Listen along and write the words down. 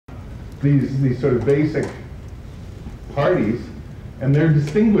these sort of basic parties, and they're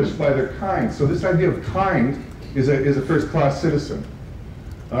distinguished by their kind. So this idea of kind is a first-class citizen.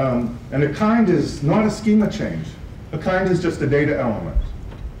 And a kind is not a schema change. A kind is just a data element.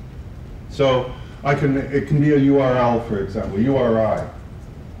 So it can be a URL, for example, URI.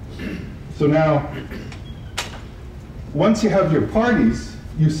 So now, once you have your parties,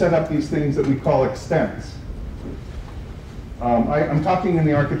 you set up these things that we call extents. I'm talking in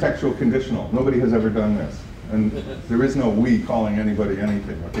the architectural conditional. Nobody has ever done this. And there is no we calling anybody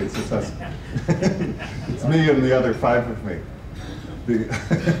anything. Okay, it's just us. It's me and the other 5 of me.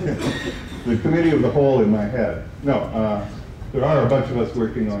 The committee of the whole in my head. No, there are a bunch of us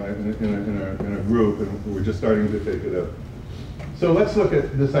working on it in a group, and we're just starting to take it out. So let's look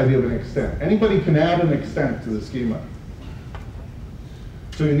at this idea of an extent. Anybody can add an extent to the schema.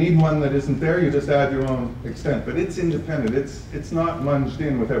 So you need one that isn't there, you just add your own extent. But it's independent. It's not munged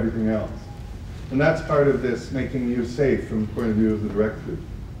in with everything else. And that's part of this making you safe from the point of view of the directory.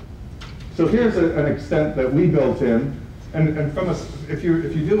 So here's an extent that we built in. And if you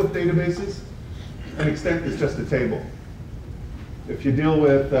deal with databases, an extent is just a table. If you deal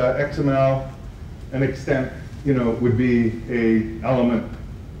with XML, an extent, would be a element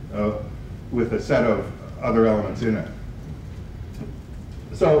with a set of other elements in it.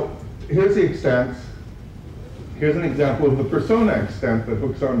 So here's the extents. Here's an example of the persona extent that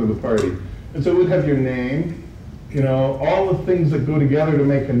hooks onto the party. And so it would have your name, all the things that go together to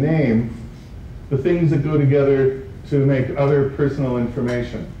make a name, the things that go together to make other personal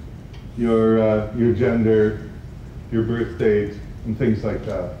information, your gender, your birth date, and things like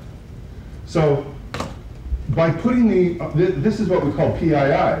that. So by putting this is what we call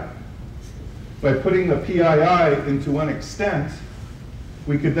PII. By putting the PII into one extent,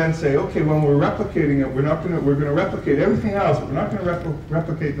 we could then say, okay, when we're replicating it, we're going to replicate everything else, but we're not going to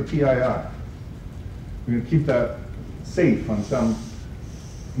replicate the PII. We're going to keep that safe on some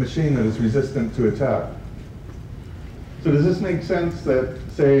machine that is resistant to attack. So does this make sense that,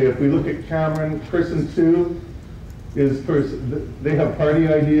 say, if we look at Cameron, person 2 is they have party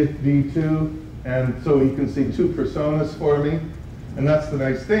ID D2, and so he can see 2 personas for me. And that's the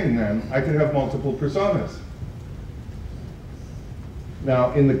nice thing then. I can have multiple personas.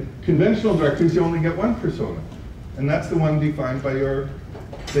 Now, in the conventional directories, you only get 1 persona. And that's the one defined by the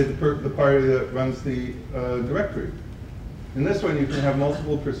party that runs the directory. In this one, you can have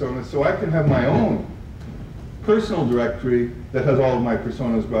multiple personas. So I can have my own personal directory that has all of my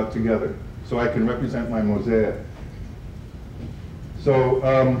personas brought together. So I can represent my mosaic. So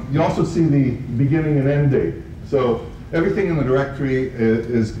you also see the beginning and end date. So everything in the directory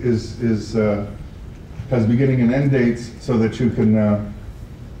has beginning and end dates so that you can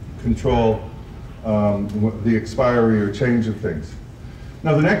control the expiry or change of things.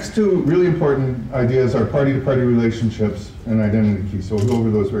 Now the next 2 really important ideas are party-to-party relationships and identity keys. So we'll go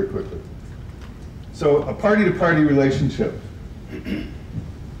over those very quickly. So a party-to-party relationship.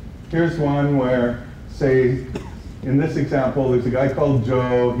 Here's one where, say, in this example, there's a guy called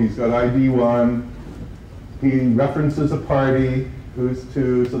Joe. He's got ID 1. He references a party who's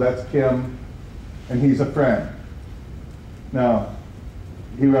 2, so that's Kim, and he's a friend. Now,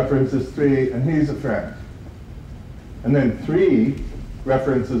 he references 3, and he's a friend. And then 3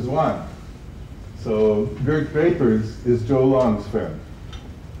 references 1. So Gert Vapers is Joe Long's friend.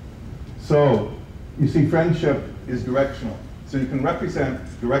 So you see, friendship is directional. So you can represent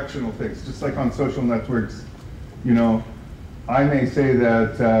directional things, just like on social networks. I may say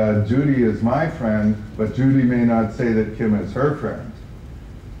that Judy is my friend, but Judy may not say that Kim is her friend,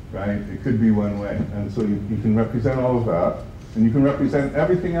 right? It could be one way. And so you can represent all of that. And you can represent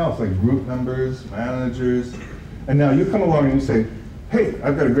everything else, like group members, managers. And now you come along and you say, hey,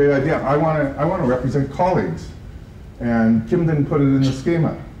 I've got a great idea. I want to represent colleagues. And Kim didn't put it in the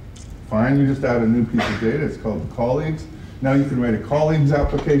schema. Fine, you just add a new piece of data. It's called colleagues. Now you can write a colleagues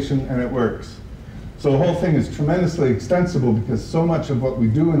application, and it works. So the whole thing is tremendously extensible because so much of what we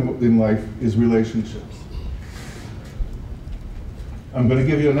do in life is relationships. I'm going to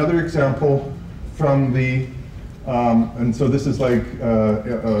give you another example from the, and so this is like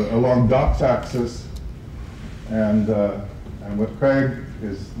along docs axis, and what Craig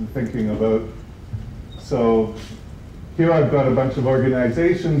is thinking about. So here I've got a bunch of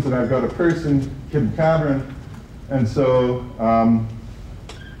organizations, and I've got a person, Kim Cameron, and so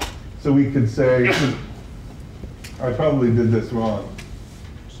so we could say, I probably did this wrong.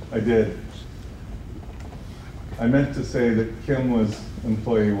 I did. I meant to say that Kim was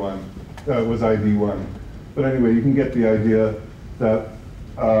employee 1, was ID 1. But anyway, you can get the idea that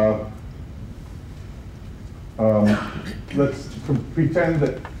let's pretend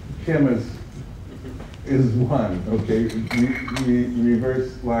that Kim is 1, okay? We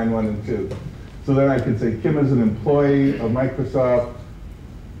reverse line 1 and 2. So then I could say Kim is an employee of Microsoft.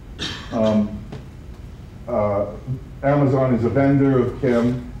 Amazon is a vendor of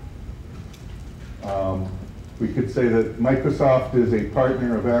Kim. We could say that Microsoft is a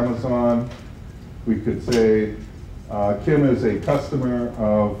partner of Amazon. We could say Kim is a customer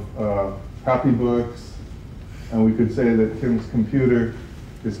of Happy Books. And we could say that Kim's computer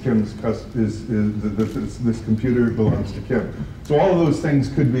is this computer belongs to Kim. So all of those things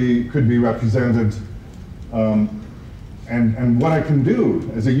could be represented. And what I can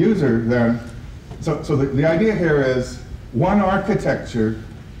do as a user then, so the idea here is one architecture.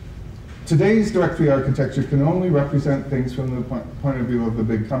 Today's directory architecture can only represent things from the point of view of the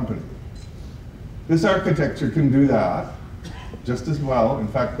big company. This architecture can do that just as well, in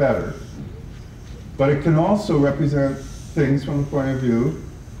fact better. But it can also represent things from the point of view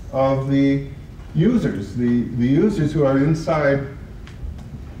of the users, the users who are inside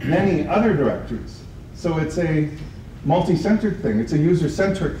many other directories. So it's a multi-centered thing. It's a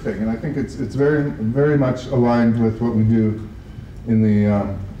user-centric thing, and I think it's very much aligned with what we do in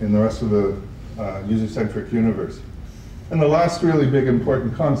the rest of the user-centric universe. And the last really big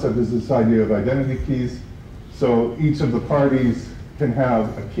important concept is this idea of identity keys. So each of the parties can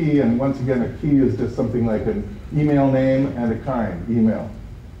have a key, and once again, a key is just something like an email name and a kind, email,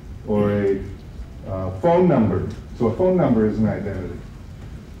 or a phone number. So a phone number is an identity,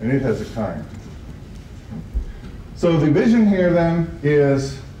 and it has a kind. So the vision here then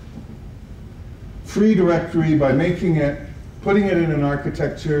is free directory by making it, putting it in an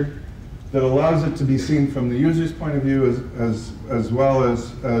architecture that allows it to be seen from the user's point of view as well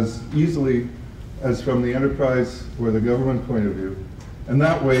as easily as from the enterprise or the government point of view. And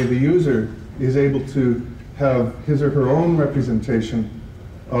that way the user is able to have his or her own representation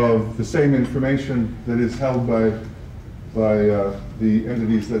of the same information that is held by the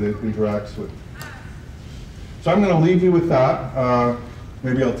entities that it interacts with. So I'm going to leave you with that.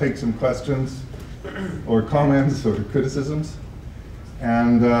 Maybe I'll take some questions or comments or criticisms.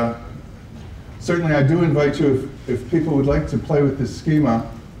 And certainly I do invite you, if people would like to play with this schema,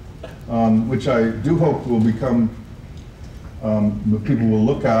 which I do hope will become, people will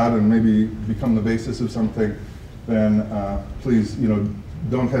look at and maybe become the basis of something, then please,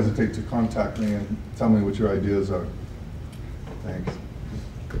 don't hesitate to contact me and tell me what your ideas are. Thanks.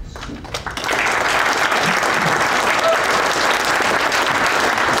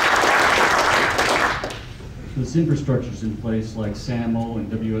 This infrastructure's in place like SAML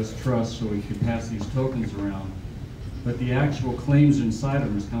and WS Trust, so we can pass these tokens around. But the actual claims inside of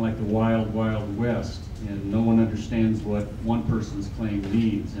them is kind of like the wild, wild west, and no one understands what one person's claim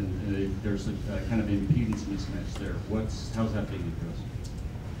means, and there's a kind of impedance mismatch there. How's that being addressed?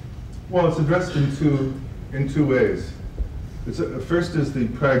 Well, it's addressed in two ways. First is the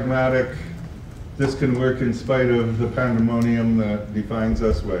pragmatic, this can work in spite of the pandemonium that defines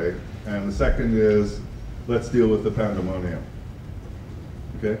us way, and the second is, let's deal with the pandemonium.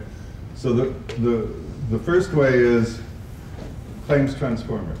 Okay? So the first way is claims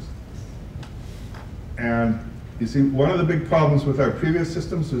transformers. And you see, one of the big problems with our previous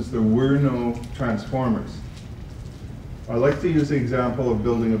systems is there were no transformers. I like to use the example of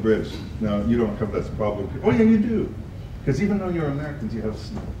building a bridge. Now, you don't have this problem. Oh yeah, you do. Because even though you're Americans, you have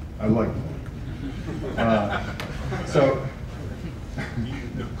snow. I like that. So,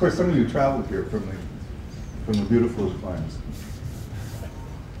 of course, some of you traveled here from the beautiful climes.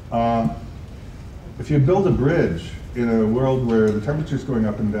 If you build a bridge in a world where the temperature's going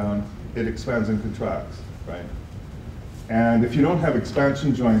up and down, it expands and contracts, right? And if you don't have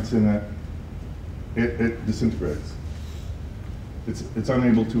expansion joints in it, it disintegrates. It's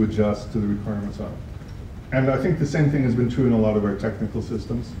unable to adjust to the requirements on it. And I think the same thing has been true in a lot of our technical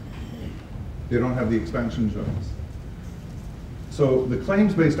systems. They don't have the expansion joints. So the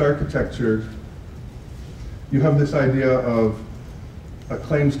claims-based architecture, you have this idea of a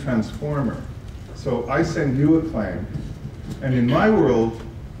claims transformer. So I send you a claim, and in my world,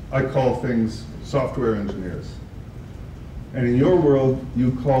 I call things software engineers. And in your world,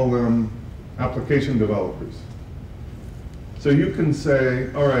 you call them application developers. So you can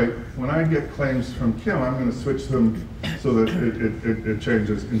say, all right, when I get claims from Kim, I'm going to switch them so that it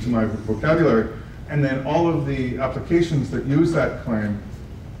changes into my vocabulary. And then all of the applications that use that claim,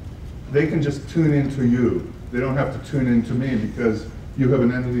 they can just tune into you. They don't have to tune into me because you have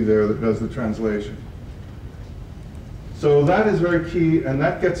an entity there that does the translation. So that is very key, and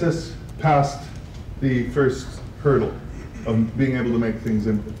that gets us past the first hurdle of being able to make things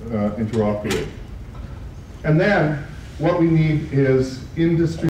interoperate. And then what we need is industry